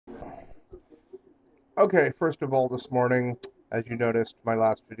Okay, first of all, this morning, as you noticed, my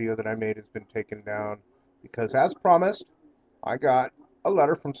last video that I made has been taken down because, as promised, I got a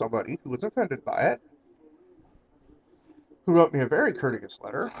letter from somebody who was offended by it, who wrote me a very courteous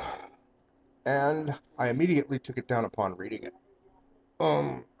letter, and I immediately took it down upon reading it.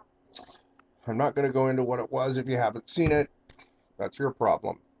 Um, I'm not going to go into what it was. If you haven't seen it, that's your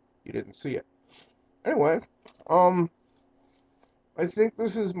problem. You didn't see it. Anyway, um, I think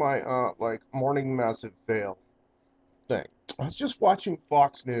this is my, like, morning massive fail thing. I was just watching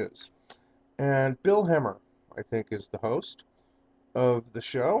Fox News, and Bill Hemmer, I think, is the host of the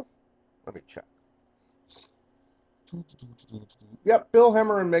show. Let me check. Yep, Bill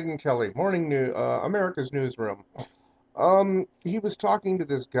Hemmer and Megyn Kelly, Morning News, America's Newsroom. He was talking to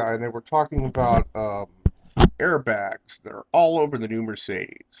this guy, and they were talking about airbags that are all over the new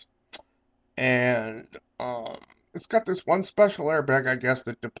Mercedes, and it's got this one special airbag, I guess,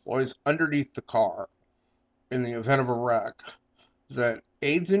 that deploys underneath the car in the event of a wreck that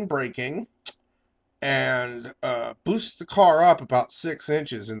aids in braking and boosts the car up about 6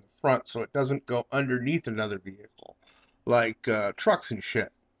 inches in the front so it doesn't go underneath another vehicle, like trucks and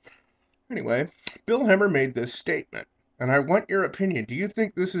shit. Anyway, Bill Hemmer made this statement, and I want your opinion. Do you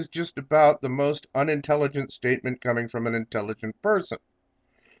think this is just about the most unintelligent statement coming from an intelligent person?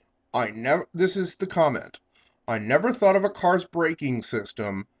 This is the comment. I never thought of a car's braking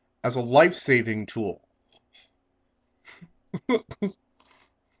system as a life-saving tool.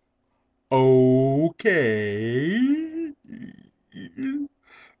 Okay.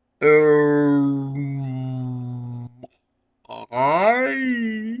 Um,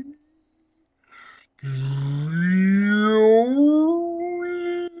 I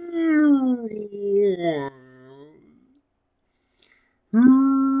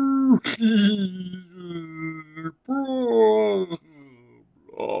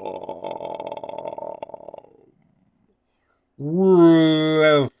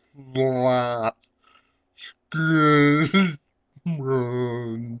with that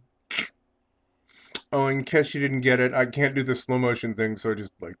Oh, in case you didn't get it, I can't do the slow motion thing, so I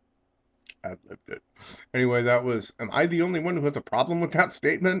just like ad-libbed it. Anyway, that was. Am I the only one who has a problem with that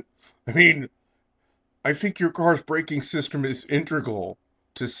statement? I mean, I think your car's braking system is integral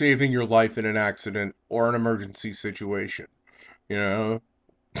to saving your life in an accident or an emergency situation. You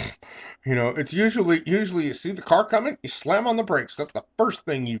know, it's usually you see the car coming, you slam on the brakes. That's the first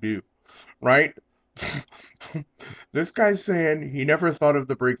thing you do, right? This guy's saying he never thought of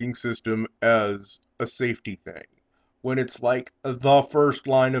the braking system as a safety thing when it's like the first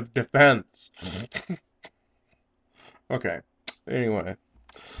line of defense. Okay. Anyway,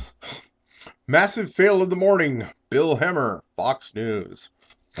 massive fail of the morning. Bill Hemmer, Fox News.